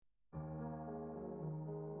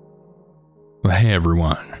Hey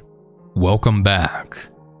everyone, welcome back.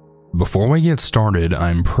 Before we get started,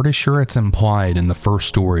 I'm pretty sure it's implied in the first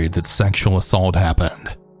story that sexual assault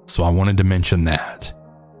happened, so I wanted to mention that.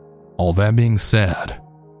 All that being said,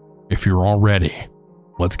 if you're all ready,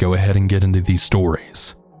 let's go ahead and get into these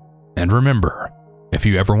stories. And remember, if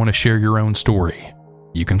you ever want to share your own story,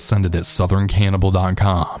 you can send it at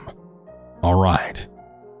southerncannibal.com. Alright,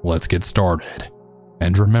 let's get started.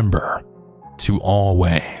 And remember to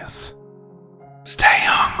always stay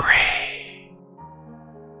hungry.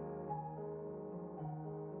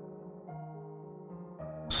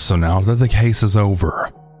 So now that the case is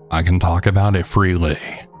over, I can talk about it freely.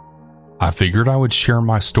 I figured I would share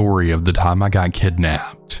my story of the time I got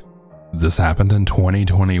kidnapped. This happened in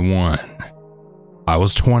 2021. I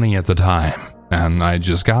was 20 at the time, and I had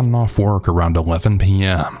just gotten off work around 11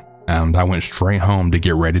 p.m., and I went straight home to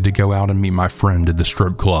get ready to go out and meet my friend at the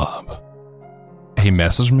strip club. He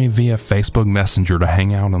messaged me via Facebook Messenger to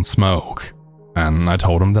hang out and smoke, and I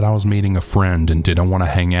told him that I was meeting a friend and didn't want to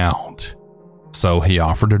hang out. So he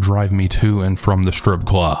offered to drive me to and from the strip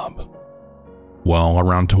club. Well,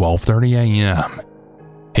 around 12:30 a.m.,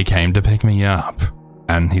 he came to pick me up,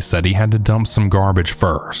 and he said he had to dump some garbage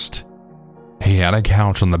first. He had a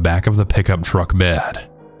couch on the back of the pickup truck bed,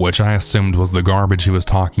 which I assumed was the garbage he was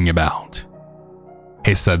talking about.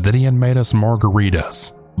 He said that he had made us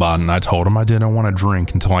margaritas, but I told him I didn't want to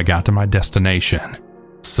drink until I got to my destination,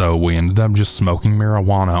 so we ended up just smoking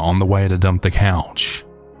marijuana on the way to dump the couch.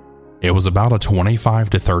 It was about a 25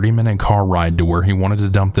 to 30 minute car ride to where he wanted to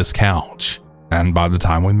dump this couch, and by the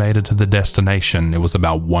time we made it to the destination, it was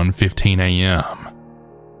about 1:15 a.m.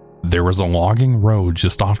 There was a logging road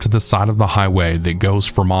just off to the side of the highway that goes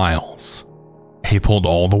for miles. He pulled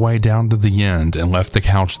all the way down to the end and left the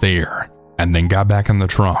couch there, and then got back in the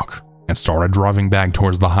truck and started driving back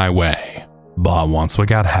towards the highway. But once we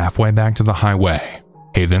got halfway back to the highway,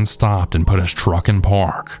 he then stopped and put his truck in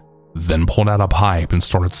park, then pulled out a pipe and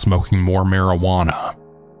started smoking more marijuana.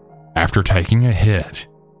 After taking a hit,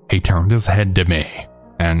 he turned his head to me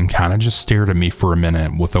and kind of just stared at me for a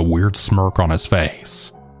minute with a weird smirk on his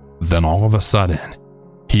face. Then all of a sudden,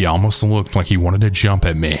 he almost looked like he wanted to jump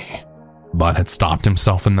at me, but had stopped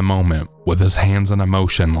himself in the moment with his hands in a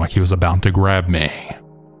motion like he was about to grab me.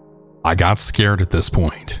 I got scared at this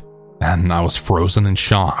point, and I was frozen in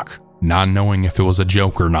shock, not knowing if it was a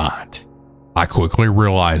joke or not. I quickly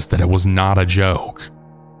realized that it was not a joke,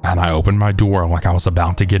 and I opened my door like I was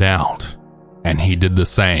about to get out, and he did the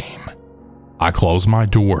same. I closed my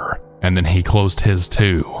door, and then he closed his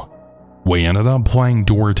too. We ended up playing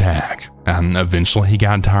door tag, and eventually he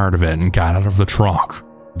got tired of it and got out of the truck.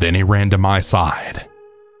 Then he ran to my side.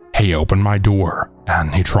 He opened my door,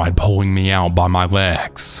 and he tried pulling me out by my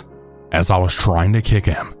legs. As I was trying to kick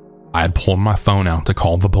him, I had pulled my phone out to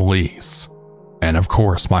call the police. And of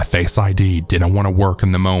course, my Face ID didn't want to work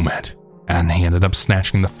in the moment, and he ended up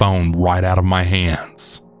snatching the phone right out of my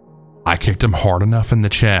hands. I kicked him hard enough in the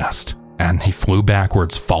chest, and he flew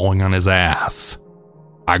backwards, falling on his ass.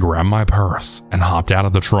 I grabbed my purse and hopped out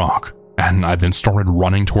of the truck, and I then started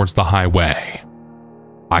running towards the highway.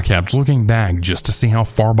 I kept looking back just to see how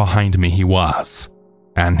far behind me he was,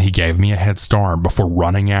 and he gave me a head start before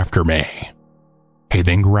running after me. He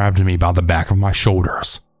then grabbed me by the back of my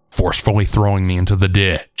shoulders, forcefully throwing me into the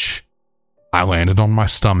ditch. I landed on my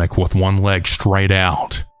stomach with one leg straight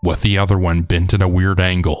out, with the other one bent at a weird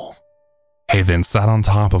angle. He then sat on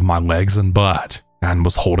top of my legs and butt, and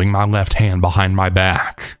was holding my left hand behind my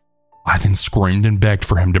back. I then screamed and begged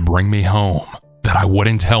for him to bring me home, that I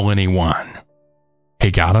wouldn't tell anyone.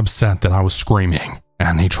 He got upset that I was screaming,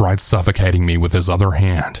 and he tried suffocating me with his other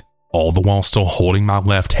hand, all the while still holding my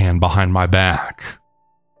left hand behind my back.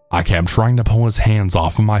 I kept trying to pull his hands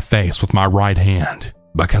off of my face with my right hand,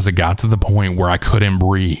 because it got to the point where I couldn't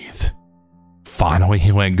breathe. Finally,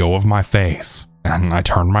 he let go of my face, and I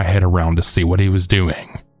turned my head around to see what he was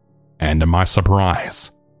doing. And to my surprise,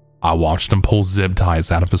 I watched him pull zip ties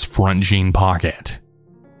out of his front jean pocket.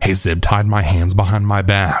 He zip tied my hands behind my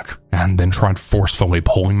back and then tried forcefully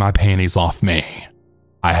pulling my panties off me.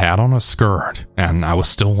 I had on a skirt and I was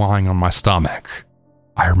still lying on my stomach.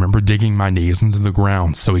 I remember digging my knees into the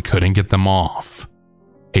ground so he couldn't get them off.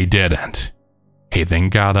 He didn't. He then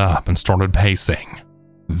got up and started pacing.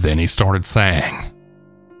 Then he started saying,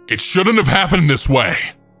 "It shouldn't have happened this way.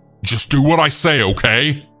 Just do what I say,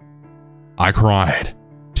 okay?" I cried,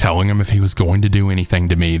 telling him if he was going to do anything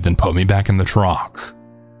to me, then put me back in the truck.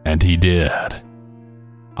 And he did.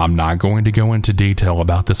 I'm not going to go into detail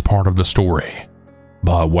about this part of the story,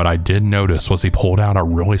 but what I did notice was he pulled out a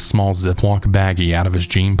really small Ziploc baggie out of his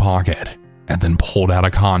jean pocket and then pulled out a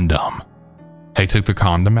condom. He took the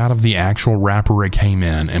condom out of the actual wrapper it came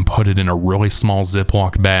in and put it in a really small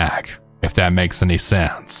Ziploc bag, if that makes any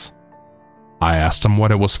sense. I asked him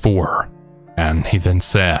what it was for, and he then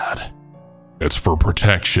said, "It's for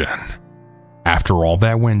protection." After all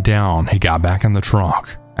that went down, he got back in the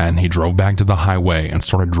truck and he drove back to the highway and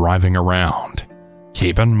started driving around.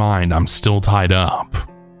 Keep in mind, I'm still tied up.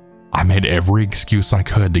 I made every excuse I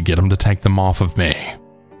could to get him to take them off of me,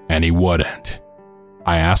 and he wouldn't.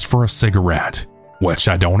 I asked for a cigarette, which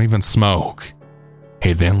I don't even smoke.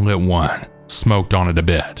 He then lit one, smoked on it a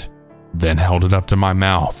bit, then held it up to my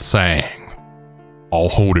mouth, saying, "I'll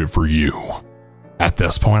hold it for you." At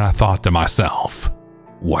this point, I thought to myself,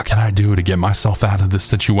 what can I do to get myself out of this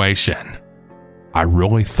situation? I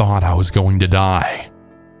really thought I was going to die.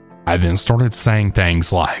 I then started saying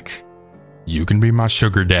things like, "You can be my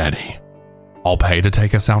sugar daddy. I'll pay to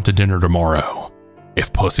take us out to dinner tomorrow.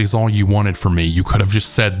 If pussy's all you wanted from me, you could have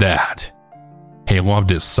just said that." He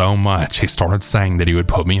loved it so much, he started saying that he would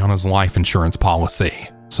put me on his life insurance policy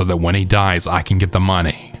so that when he dies, I can get the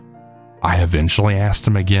money. I eventually asked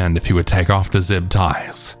him again if he would take off the zip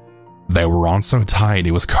ties. They were on so tight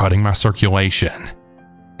it was cutting my circulation.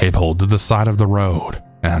 He pulled to the side of the road,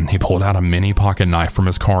 and he pulled out a mini pocket knife from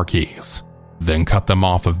his car keys, then cut them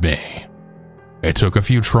off of me. It took a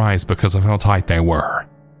few tries because of how tight they were,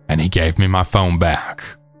 and he gave me my phone back.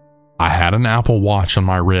 I had an Apple Watch on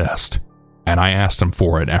my wrist, and I asked him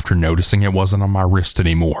for it after noticing it wasn't on my wrist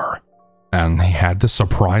anymore, and he had this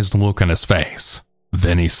surprised look on his face.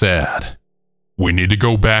 Then he said, "We need to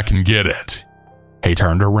go back and get it." He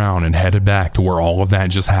turned around and headed back to where all of that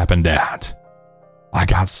just happened at. I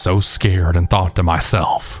got so scared and thought to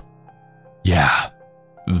myself, yeah,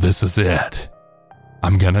 this is it.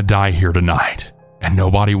 I'm gonna die here tonight, and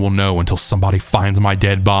nobody will know until somebody finds my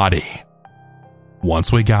dead body.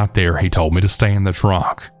 Once we got there, he told me to stay in the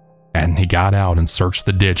truck, and he got out and searched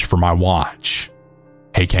the ditch for my watch.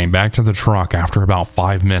 He came back to the truck after about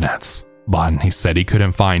 5 minutes, but he said he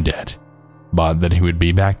couldn't find it, but that he would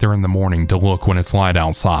be back there in the morning to look when it's light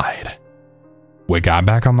outside. We got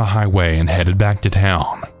back on the highway and headed back to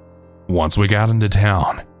town. Once we got into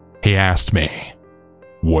town, he asked me,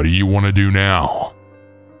 "What do you want to do now?"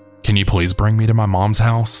 "Can you please bring me to my mom's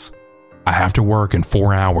house? I have to work in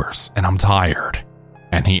 4 hours and I'm tired."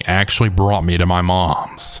 And he actually brought me to my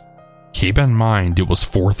mom's. Keep in mind, it was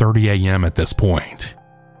 4:30 a.m. at this point.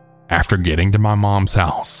 After getting to my mom's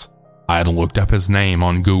house, I had looked up his name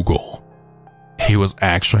on Google. He was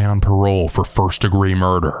actually on parole for first-degree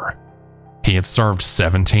murder. He had served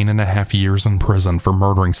 17.5 years in prison for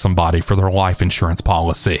murdering somebody for their life insurance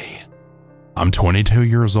policy. I'm 22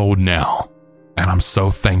 years old now, and I'm so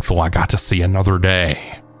thankful I got to see another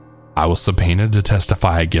day. I was subpoenaed to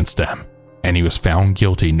testify against him, and he was found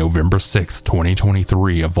guilty November 6,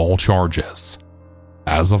 2023 of all charges.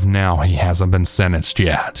 As of now, he hasn't been sentenced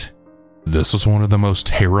yet. This was one of the most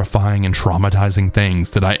terrifying and traumatizing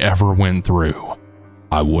things that I ever went through.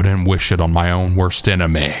 I wouldn't wish it on my own worst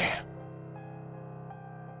enemy.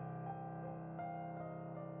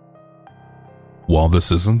 While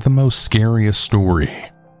this isn't the most scariest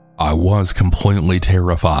story, I was completely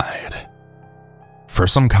terrified. For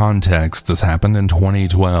some context, this happened in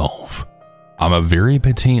 2012. I'm a very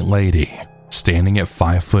petite lady, standing at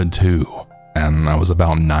 5'2", and I was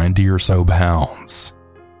about 90 or so pounds.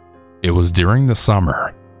 It was during the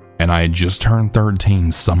summer, and I had just turned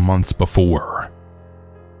 13 some months before.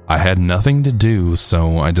 I had nothing to do,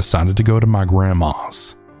 so I decided to go to my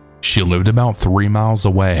grandma's. She lived about 3 miles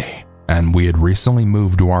away, and we had recently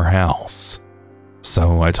moved to our house.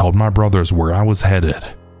 So I told my brothers where I was headed,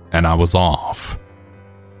 and I was off.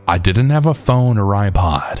 I didn't have a phone or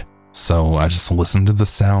iPod, so I just listened to the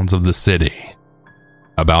sounds of the city.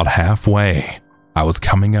 About halfway, I was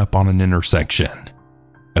coming up on an intersection.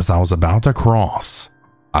 As I was about to cross,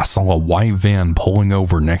 I saw a white van pulling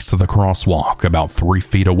over next to the crosswalk about 3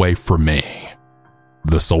 feet away from me.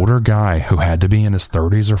 This older guy, who had to be in his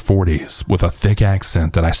 30s or 40s with a thick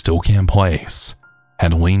accent that I still can't place,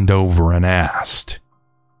 had leaned over and asked,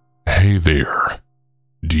 "Hey there,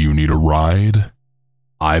 do you need a ride?"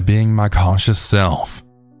 I, being my cautious self,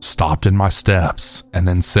 stopped in my steps and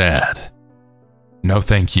then said, "No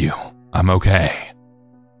thank you, I'm okay."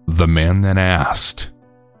 The man then asked,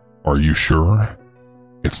 "Are you sure?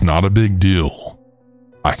 It's not a big deal.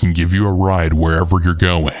 I can give you a ride wherever you're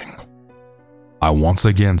going." I once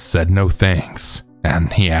again said no thanks,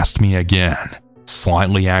 and he asked me again,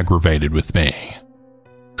 slightly aggravated with me,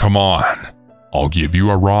 "Come on, I'll give you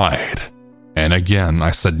a ride." And again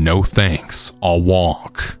I said no thanks, I'll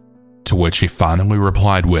walk. To which he finally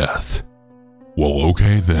replied with, "Well,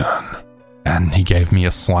 okay then." and he gave me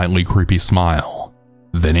a slightly creepy smile.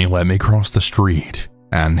 Then he let me cross the street,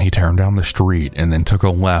 and he turned down the street and then took a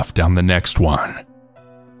left down the next one.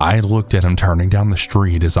 I looked at him turning down the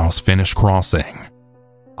street as I was finished crossing.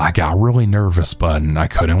 I got really nervous, but I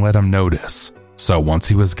couldn't let him notice, so once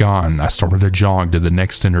he was gone, I started to jog to the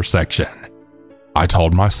next intersection. I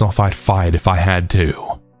told myself I'd fight if I had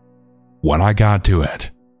to. When I got to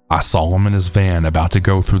it, I saw him in his van about to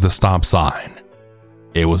go through the stop sign.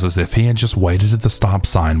 It was as if he had just waited at the stop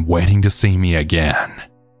sign waiting to see me again.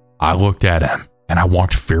 I looked at him, and I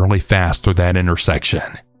walked fairly fast through that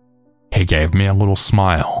intersection. He gave me a little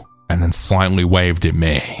smile and then slightly waved at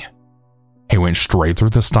me. He went straight through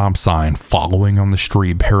the stop sign, following on the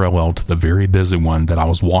street parallel to the very busy one that I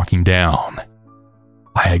was walking down.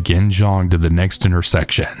 I again jogged to the next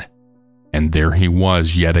intersection, and there he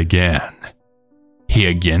was yet again. He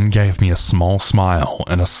again gave me a small smile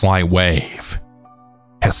and a slight wave.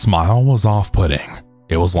 His smile was off-putting.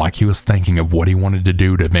 It was like he was thinking of what he wanted to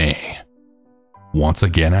do to me. Once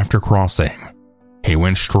again after crossing, he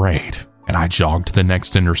went straight, and I jogged to the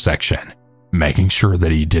next intersection, making sure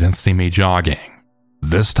that he didn't see me jogging.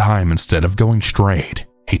 This time, instead of going straight,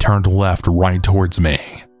 he turned left right towards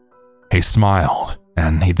me. He smiled,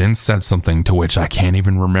 and he then said something to which I can't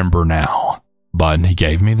even remember now, but he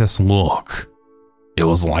gave me this look. It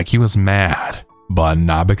was like he was mad, but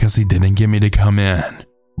not because he didn't get me to come in,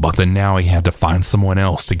 but that now he had to find someone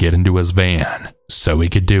else to get into his van so he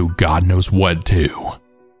could do God knows what to.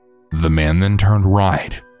 The man then turned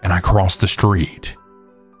right, and I crossed the street.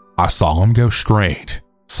 I saw him go straight,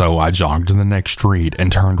 so I jogged to the next street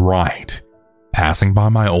and turned right. Passing by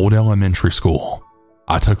my old elementary school,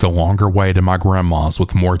 I took the longer way to my grandma's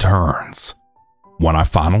with more turns. When I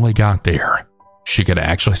finally got there, she could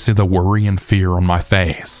actually see the worry and fear on my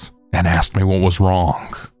face and asked me what was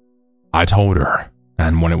wrong. I told her,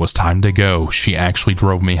 and when it was time to go, she actually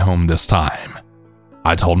drove me home this time.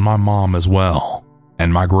 I told my mom as well,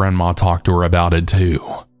 and my grandma talked to her about it too.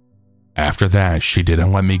 After that, she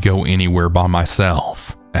didn't let me go anywhere by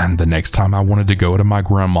myself, and the next time I wanted to go to my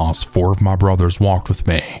grandma's, 4 of my brothers walked with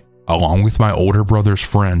me, along with my older brother's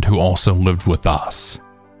friend who also lived with us.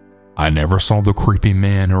 I never saw the creepy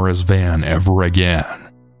man or his van ever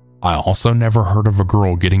again. I also never heard of a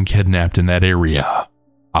girl getting kidnapped in that area.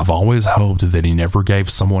 I've always hoped that he never gave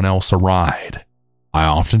someone else a ride. I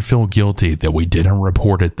often feel guilty that we didn't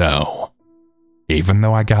report it though. Even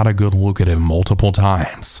though I got a good look at him multiple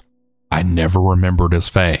times, I never remembered his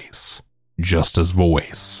face, just his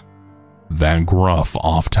voice. That gruff,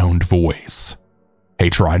 off-toned voice. He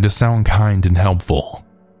tried to sound kind and helpful,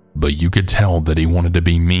 but you could tell that he wanted to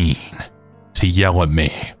be mean, to yell at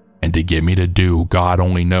me, and to get me to do God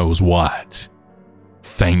only knows what.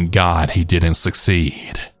 Thank God he didn't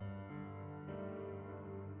succeed.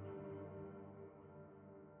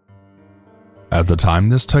 At the time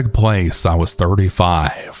this took place, I was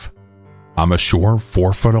 35. I'm a short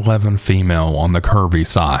 4'11" female on the curvy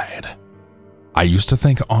side. I used to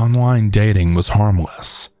think online dating was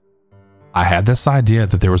harmless. I had this idea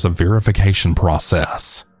that there was a verification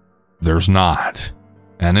process. There's not.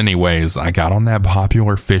 And anyways, I got on that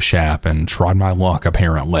popular fish app and tried my luck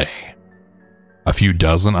apparently. A few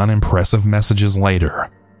dozen unimpressive messages later,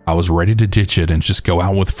 I was ready to ditch it and just go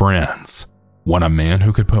out with friends, when a man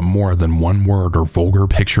who could put more than one word or vulgar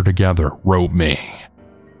picture together wrote me.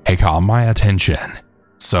 He caught my attention,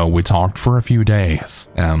 so we talked for a few days,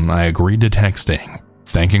 and I agreed to texting,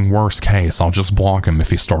 thinking worst case I'll just block him if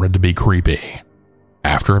he started to be creepy.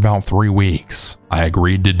 After about 3 weeks, I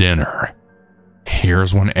agreed to dinner.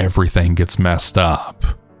 Here's when everything gets messed up.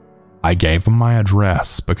 I gave him my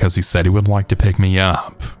address because he said he would like to pick me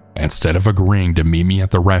up, instead of agreeing to meet me at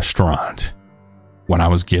the restaurant. When I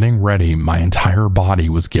was getting ready, my entire body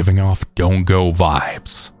was giving off don't go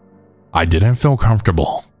vibes. I didn't feel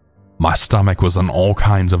comfortable. My stomach was in all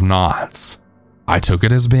kinds of knots. I took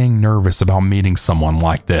it as being nervous about meeting someone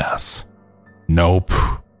like this. Nope,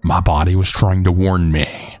 my body was trying to warn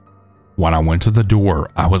me. When I went to the door,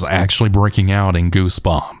 I was actually breaking out in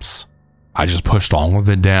goosebumps. I just pushed all of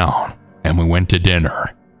it down, and we went to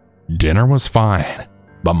dinner. Dinner was fine,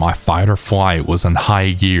 but my fight or flight was in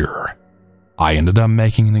high gear. I ended up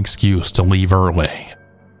making an excuse to leave early.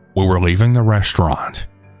 We were leaving the restaurant,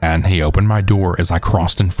 and he opened my door as I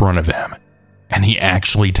crossed in front of him, and he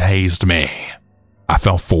actually tased me. I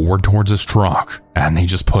fell forward towards his truck, and he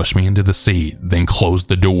just pushed me into the seat, then closed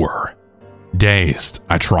the door. Dazed,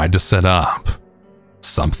 I tried to sit up.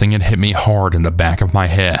 Something had hit me hard in the back of my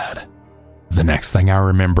head. The next thing I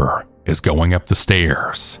remember is going up the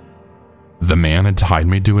stairs. The man had tied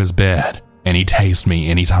me to his bed, and he tased me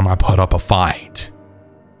anytime I put up a fight.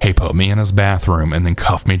 He put me in his bathroom and then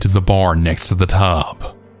cuffed me to the bar next to the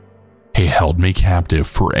tub. He held me captive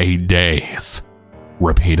for 8 days,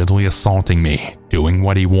 repeatedly assaulting me, doing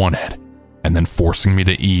what he wanted, and then forcing me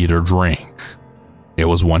to eat or drink. It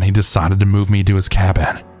was when he decided to move me to his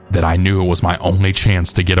cabin that I knew it was my only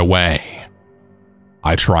chance to get away.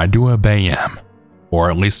 I tried to obey him, or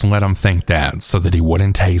at least let him think that so that he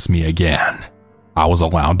wouldn't tase me again. I was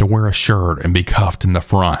allowed to wear a shirt and be cuffed in the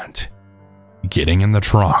front. Getting in the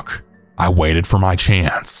truck, I waited for my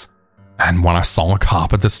chance, and when I saw a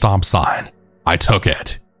cop at the stop sign, I took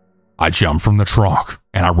it. I jumped from the truck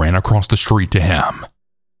and I ran across the street to him.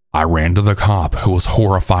 I ran to the cop, who was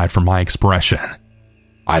horrified from my expression.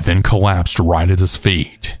 I then collapsed right at his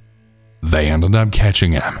feet. They ended up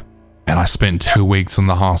catching him, and I spent 2 weeks in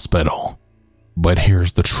the hospital. But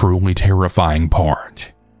here's the truly terrifying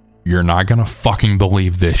part. You're not gonna fucking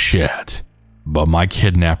believe this shit, but my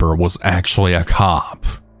kidnapper was actually a cop.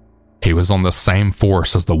 He was on the same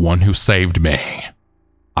force as the one who saved me.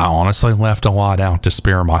 I honestly left a lot out to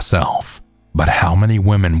spare myself, but how many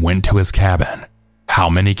women went to his cabin? How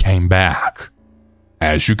many came back?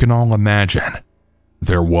 As you can all imagine,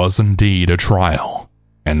 there was indeed a trial,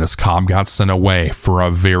 and this cop got sent away for a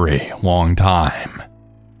very long time.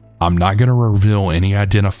 I'm not going to reveal any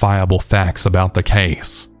identifiable facts about the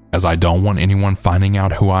case, as I don't want anyone finding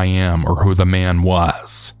out who I am or who the man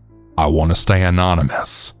was. I want to stay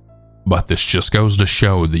anonymous. But this just goes to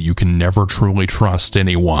show that you can never truly trust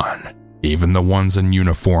anyone, even the ones in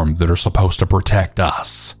uniform that are supposed to protect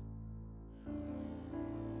us.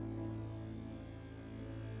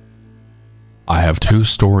 I have 2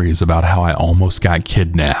 stories about how I almost got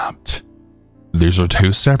kidnapped. These are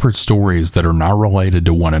 2 separate stories that are not related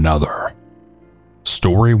to one another.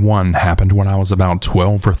 Story 1 happened when I was about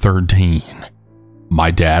 12 or 13.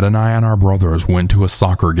 My dad and I and our brothers went to a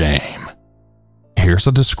soccer game. Here's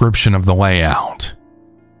a description of the layout.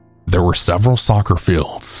 There were several soccer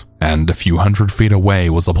fields, and a few hundred feet away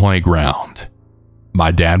was a playground.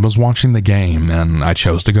 My dad was watching the game, and I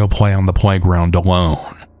chose to go play on the playground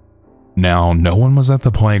alone. Now, no one was at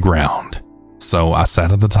the playground, so I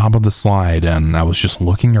sat at the top of the slide and I was just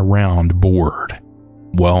looking around, bored.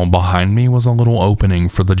 Well, behind me was a little opening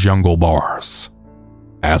for the jungle bars.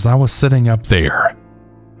 As I was sitting up there,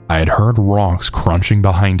 I had heard rocks crunching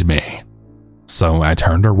behind me. So I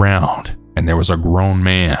turned around and there was a grown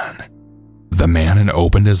man. The man had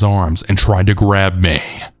opened his arms and tried to grab me.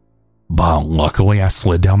 But luckily I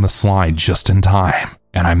slid down the slide just in time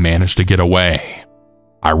and I managed to get away.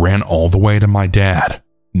 I ran all the way to my dad,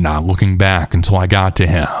 not looking back until I got to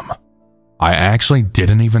him. I actually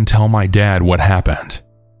didn't even tell my dad what happened,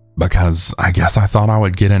 because I guess I thought I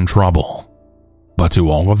would get in trouble. But to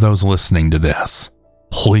all of those listening to this,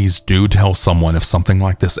 please do tell someone if something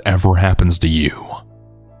like this ever happens to you.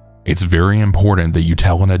 It's very important that you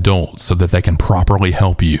tell an adult so that they can properly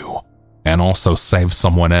help you and also save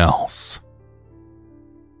someone else.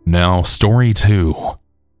 Now, story 2.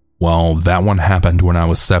 Well, that one happened when I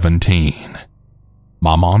was 17.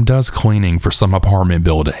 My mom does cleaning for some apartment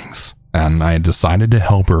buildings, and I decided to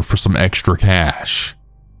help her for some extra cash.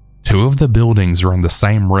 2 of the buildings are on the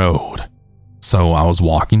same road, so I was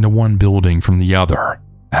walking to one building from the other,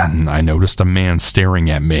 and I noticed a man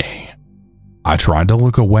staring at me. I tried to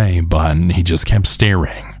look away, but he just kept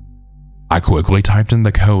staring. I quickly typed in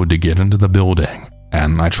the code to get into the building,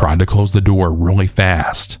 and I tried to close the door really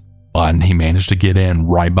fast, but he managed to get in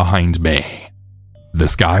right behind me.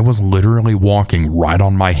 This guy was literally walking right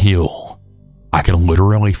on my heel. I could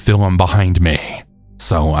literally feel him behind me,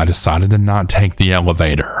 so I decided to not take the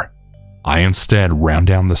elevator. I instead ran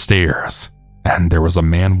down the stairs, and there was a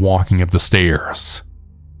man walking up the stairs.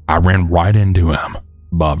 I ran right into him,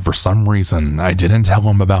 but for some reason I didn't tell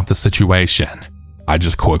him about the situation. I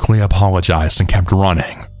just quickly apologized and kept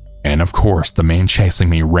running, and of course the man chasing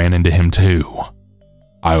me ran into him too.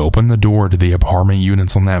 I opened the door to the apartment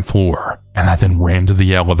units on that floor, and I then ran to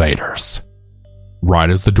the elevators.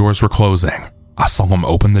 Right as the doors were closing, I saw him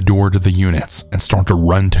open the door to the units and start to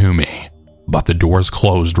run to me, but the doors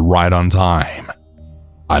closed right on time.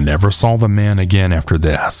 I never saw the man again after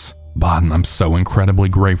this, but I'm so incredibly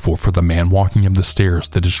grateful for the man walking up the stairs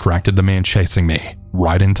that distracted the man chasing me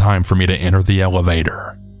right in time for me to enter the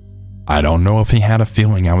elevator. I don't know if he had a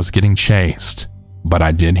feeling I was getting chased, but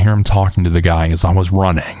I did hear him talking to the guy as I was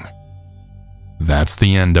running. That's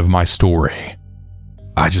the end of my story.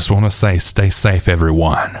 I just want to say stay safe,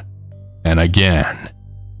 everyone. And again,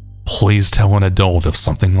 please tell an adult if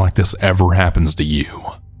something like this ever happens to you.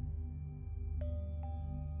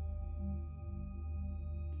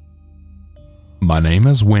 My name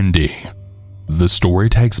is Wendy. The story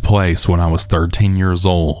takes place when I was 13 years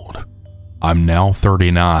old. I'm now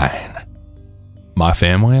 39. My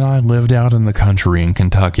family and I lived out in the country in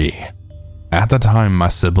Kentucky. At the time, my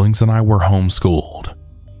siblings and I were homeschooled.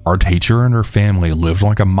 Our teacher and her family lived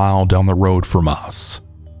like a mile down the road from us.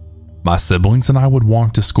 My siblings and I would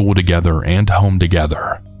walk to school together and home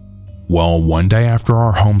together. Well, one day after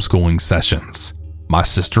our homeschooling sessions, my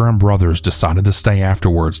sister and brothers decided to stay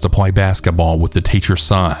afterwards to play basketball with the teacher's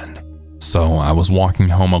son, so I was walking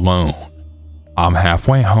home alone. I'm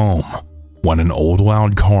halfway home when an old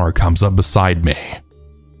loud car comes up beside me.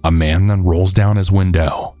 A man then rolls down his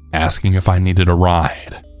window, asking if I needed a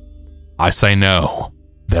ride. I say no,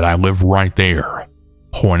 that I live right there,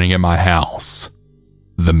 pointing at my house.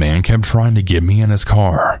 The man kept trying to get me in his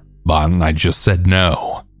car, but I just said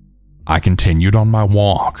no. I continued on my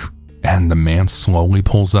walk, and the man slowly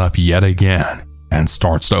pulls up yet again and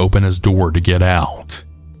starts to open his door to get out.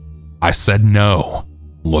 I said no,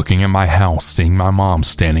 looking at my house, seeing my mom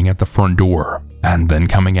standing at the front door and then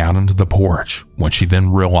coming out into the porch when she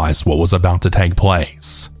then realized what was about to take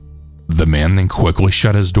place. The man then quickly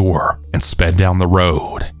shut his door and sped down the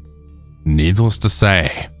road. Needless to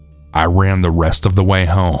say, I ran the rest of the way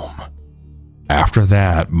home. After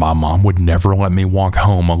that, my mom would never let me walk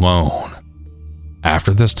home alone.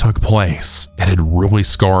 After this took place, it had really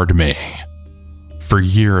scarred me. For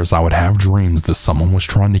years, I would have dreams that someone was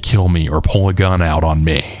trying to kill me or pull a gun out on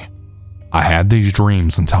me. I had these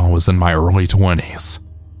dreams until I was in my early 20s.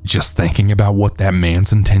 Just thinking about what that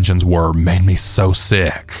man's intentions were made me so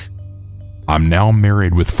sick. I'm now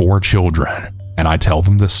married with 4 children, and I tell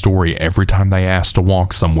them this story every time they ask to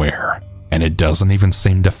walk somewhere, and it doesn't even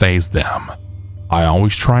seem to faze them. I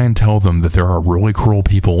always try and tell them that there are really cruel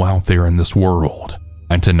people out there in this world,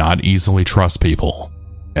 and to not easily trust people,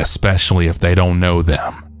 especially if they don't know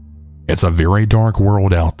them. It's a very dark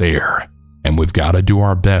world out there, and we've got to do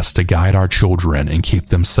our best to guide our children and keep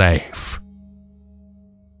them safe.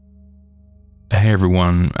 Hey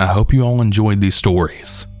everyone, I hope you all enjoyed these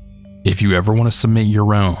stories. If you ever want to submit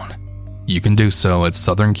your own, you can do so at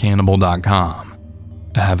southerncannibal.com.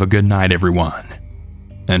 Have a good night, everyone.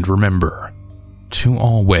 And remember to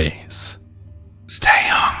always